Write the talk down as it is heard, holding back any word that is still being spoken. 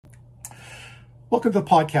Welcome to the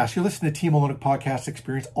podcast. You're listening to Team Olyniuk Podcast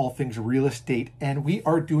Experience, all things real estate. And we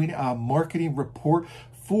are doing a marketing report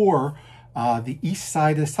for the east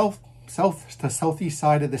side of the south to southeast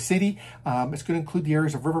side of the city. It's going to include the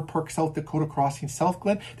areas of River Park, South Dakota Crossing, South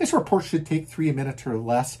Glen. This report should take 3 minutes or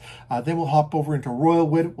less. Then we'll hop over into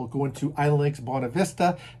Royalwood. We'll go into Island Lakes,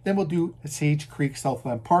 Bonavista. Then we'll do Sage Creek,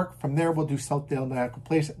 Southland Park. From there, we'll do Southdale, Niagara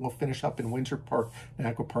Place. We'll finish up in Windsor Park,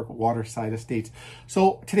 Niagara Park, Waterside Estates.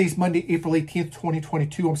 So today's Monday, April 18th,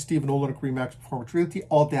 2022. I'm Stephen Olyniuk, RE/MAX Performance Realty.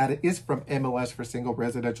 All data is from MLS for single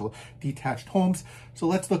residential detached homes. So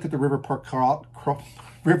let's look at the River Park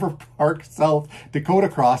South Dakota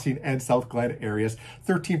Crossing and South Glen areas.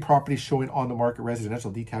 13 properties showing on the market,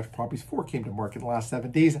 residential detached properties. 4 came to market in the last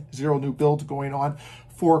 7 days. 0 new builds going on.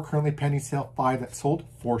 4 currently pending sale. 5 that sold.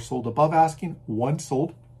 4 sold above asking. 1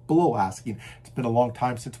 sold below asking. It's been a long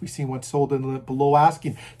time since we've seen one sold in the below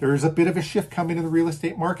asking. There is a bit of a shift coming in the real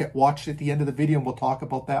estate market. Watch at the end of the video and we'll talk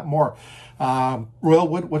about that more.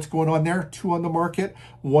 Royalwood, what's going on there? 2 on the market.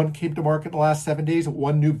 1 came to market in the last 7 days.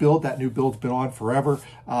 1 new build. That new build's been on forever.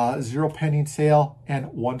 0 pending sale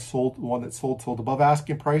and 1 sold. The one that sold above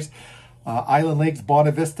asking price. Island Lakes,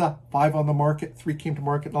 Bonavista, 5 on the market. 3 came to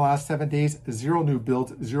market in the last 7 days. 0 new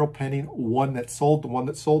builds, 0 pending. 1 that sold. The one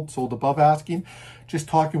that sold above asking. Just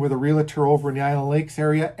talking with a realtor over in the Island Lakes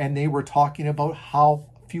area, and they were talking about how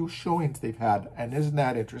few showings they've had. And isn't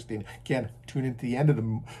that interesting? Again, tune into the end of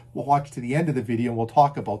we'll watch to the end of the video and we'll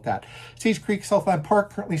talk about that. Sage Creek, Southland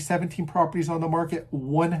Park, currently 17 properties on the market.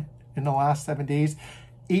 1 in the last 7 days.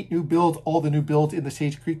 8 new builds, all the new builds in the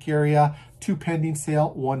Sage Creek area. 2 pending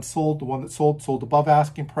sale, 1 sold. The one that sold above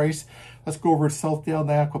asking price. Let's go over to Southdale,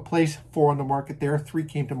 Niagara Place. 4 on the market there. 3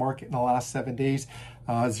 came to market in the last 7 days.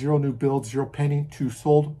 0 new builds, 0 pending, 2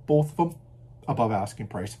 sold. Both of them above asking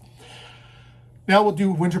price. Now we'll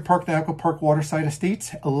do Windsor Park, Niagara Park, Waterside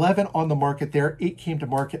Estates. 11 on the market there. 8 came to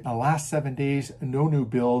market in the last 7 days. No new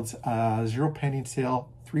builds, 0 pending sale.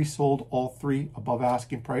 3 sold, all 3 above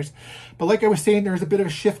asking price. But like I was saying, there's a bit of a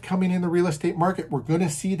shift coming in the real estate market. We're going to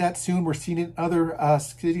see that soon. We're seeing it in other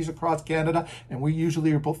cities across Canada, and we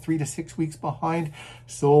usually are about 3 to 6 weeks behind.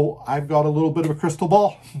 So I've got a little bit of a crystal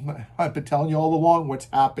ball. I've been telling you all along what's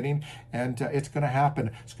happening, and it's going to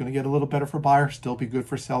happen. It's going to get a little better for buyers, still be good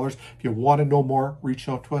for sellers. If you want to know more, reach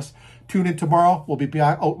out to us. Tune in tomorrow. We'll be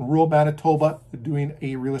back out in rural Manitoba doing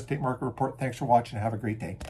a real estate market report. Thanks for watching. Have a great day.